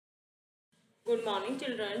Good morning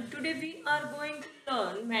children. Today we are going to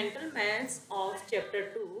learn mental maths of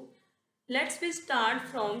chapter 2. Let's we start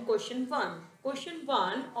from question 1. Question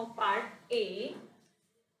 1 of part A.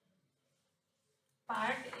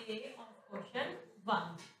 Part A of question 1.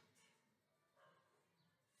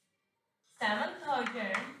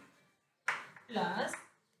 7,000 plus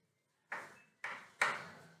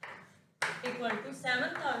equal to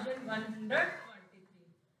 7,123.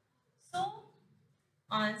 So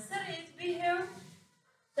answer is we have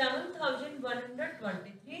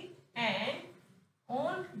 7,123 and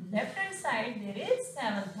on left hand side there is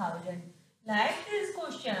 7,000. Like this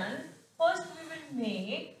question, first we will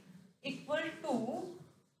make equal to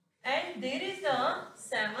and there is a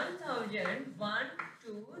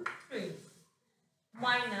 7,123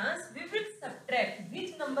 minus we will subtract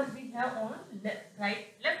which number we have on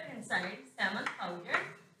left hand side 7,000.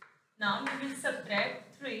 Now we will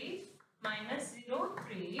subtract 3 minus 0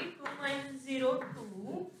 3, 2 minus 0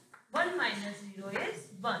 2, 1 minus 0 is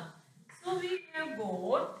 1. So we have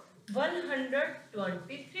got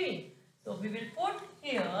 123. So we will put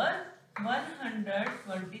here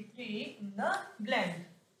 123 in the blank.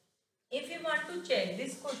 If you want to check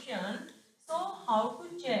this question, so how to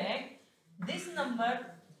check this number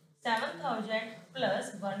 7,000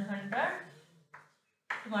 plus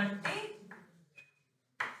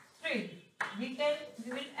 123? We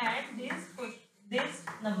will add these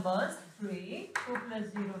numbers 3, 2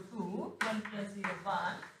 plus 0 2, 1 plus 0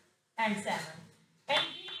 1 and 7. And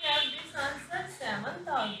we have this answer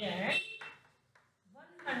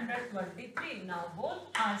 7,123. Now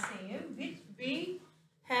both are same, which we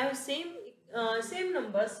have same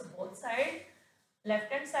numbers both side,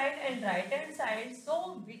 left hand side and right hand side.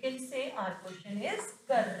 So we can say our question is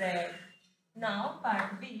correct. Now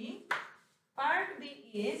part B. Part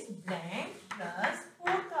B is blank plus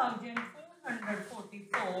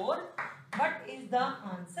 4,444. What is the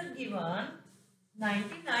answer given?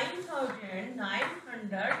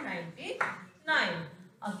 99,999.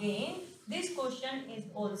 Again, this question is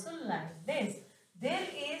also like this. There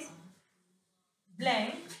is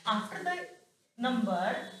blank after the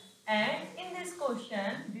number and in this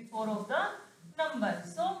question before of the number.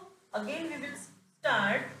 So again we will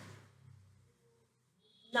start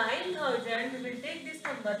 9,000, we will take this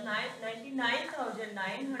number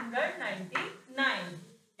 99,999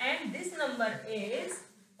 and this number is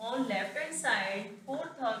on left hand side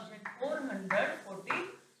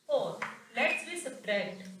 4,444. Let's we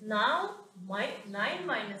subtract. Now 9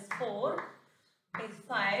 minus 4 is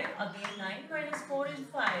 5. Again 9 minus 4 is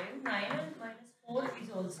 5. 9 minus 4 is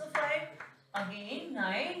also 5. Again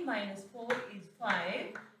 9 minus 4 is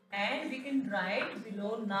 5. And we can write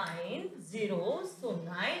below 9 zeros. So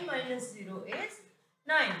 9 minus 0 is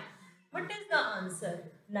 9. What is the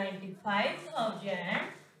answer?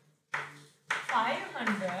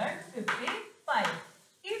 95,555.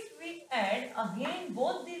 If we add again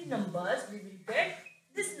both these numbers, we will get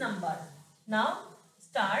this number. Now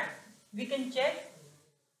start. We can check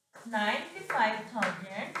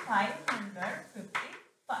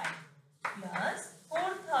 95,555 plus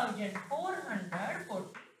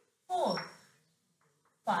 4,444.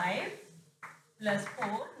 5 plus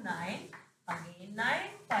 4, 9, again 9,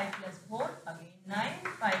 5 plus 4, again 9,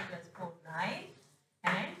 5 plus 4, 9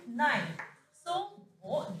 and 9. So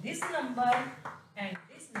this number and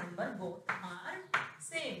this number both are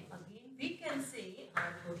same. Again we can say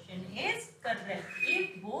our question is correct.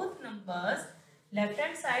 If both numbers left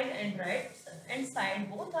hand side and right hand side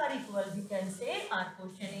both are equal, we can say our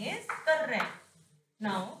question is correct.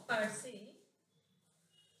 Now part C.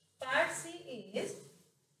 Part C is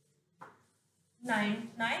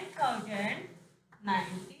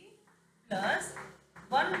 9,090 plus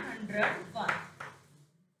 101.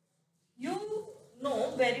 You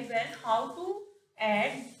know very well how to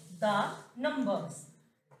add the numbers.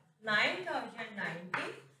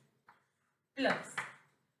 9,090 plus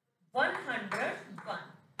 101.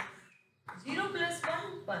 0 plus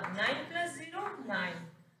 1, 1. 9 plus 0, 9.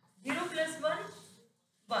 0 plus 1,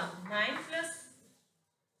 1. 9 plus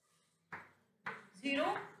 0,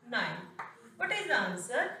 9. What is the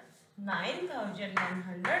answer?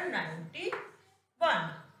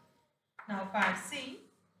 9,191. Now part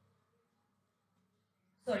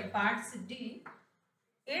D.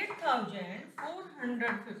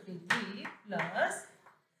 8,453 plus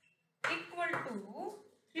equal to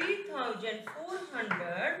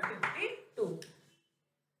 3,452.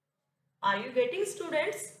 Are you getting,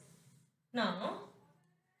 students? Now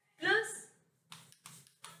plus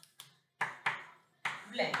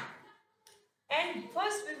blank. And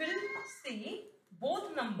first we will see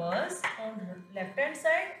both numbers on left hand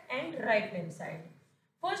side and right hand side.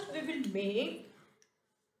 First we will make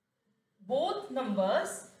both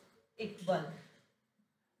numbers equal.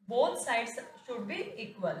 Both sides should be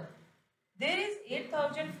equal. There is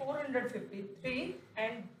 8453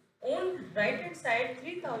 and on right hand side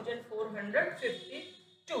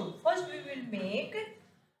 3452. First we will make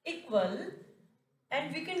equal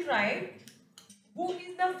and we can write who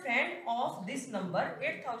is the friend of this number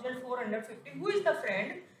 8450. Who is the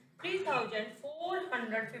friend?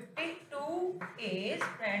 3452 is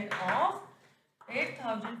friend of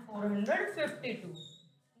 8452.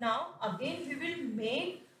 Now again we will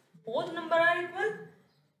make both number are equal.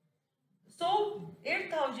 So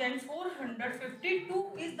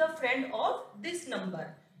 8452 is the friend of this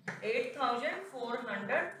number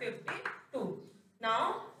 8452.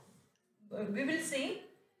 Now we will see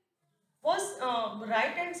first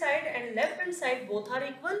right hand side and left hand side both are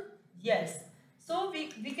equal. Yes. So we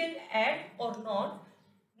can add or not.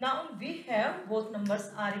 Now we have both numbers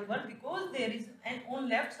are equal because there is an on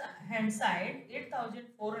left hand side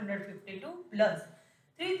 8452 plus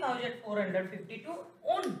 3452,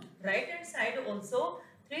 on right hand side also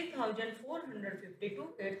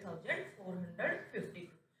 3452, 8452.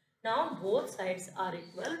 Now both sides are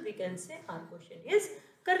equal. We can say our question is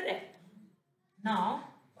correct. Now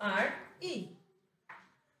part E.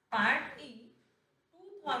 Part E,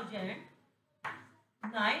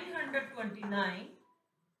 2929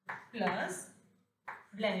 plus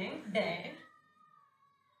blank dash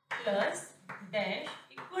plus dash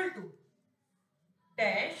equal to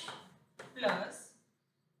dash plus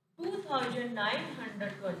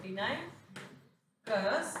 2929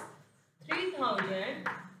 plus 3000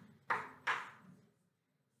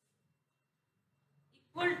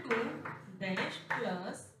 equal to dash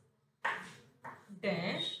plus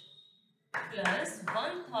dash plus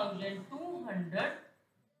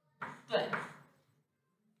 1212.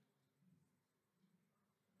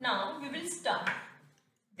 Now we will start.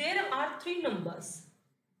 There are three numbers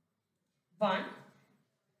 1,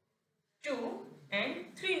 2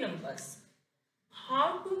 and 3 numbers.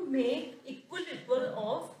 How to make equal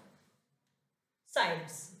of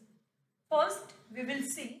sides? First we will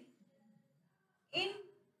see in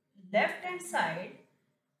left hand side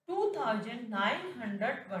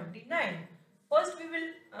 2929. First we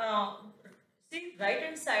will see right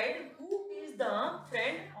hand side who is the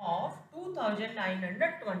friend of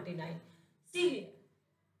 2929. See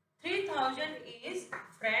here 3000 is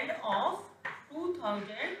friend of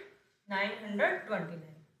 2929.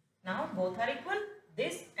 Now both are equal,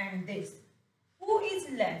 this and this. Who is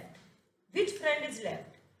left? Which friend is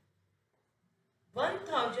left?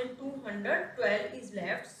 1212 is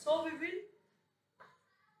left. So we will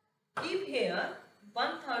keep here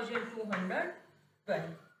 1212.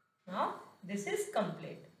 Now this is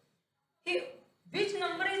complete. Here, which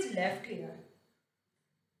number is left here?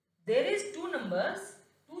 There is two numbers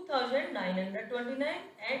 2929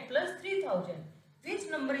 and plus 3000. Which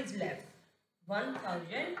number is left?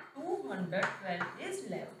 1212 is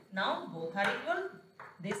left. Now both are equal,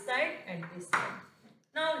 this side and this side.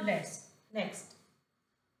 Now next.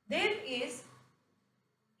 There is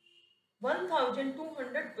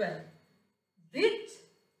 1212. Which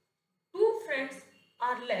two friends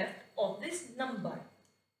are left of this number?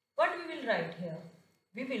 What we will write here?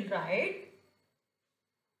 We will write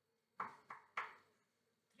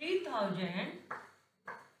 3000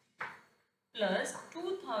 plus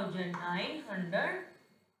 2912.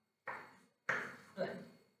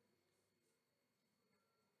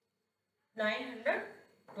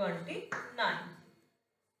 929.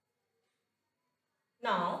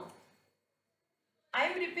 Now I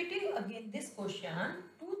am repeating again this question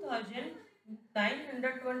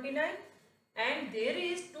 2929 and there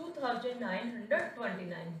is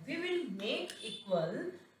 2929. We will make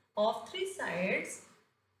equal of three sides.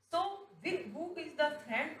 So who is the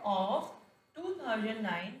friend of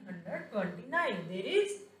 2929? There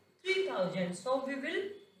is 3000. So we will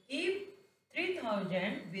keep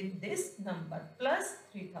 3000 with this number plus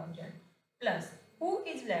 3000 plus who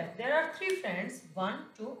is left? There are three friends 1,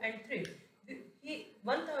 2 and 3.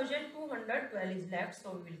 1212 is left,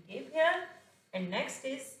 so we will keep here. And next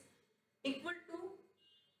is equal to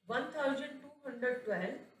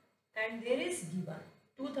 1212 and there is given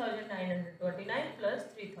 2929 plus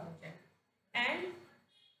 3000 and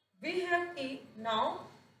we have a. Now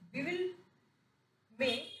we will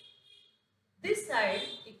make this side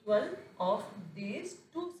equal of these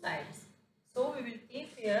two sides. So we will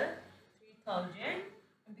keep here 3000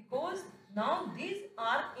 because now these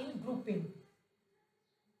are in grouping.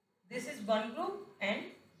 This is one group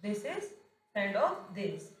and this is friend of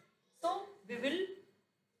this. So we will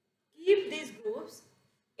keep these groups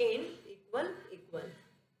in equal.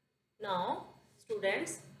 Now,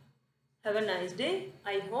 students, have a nice day.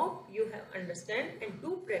 I hope you have understand and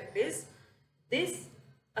do practice this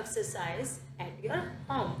exercise at your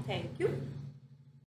home. Thank you.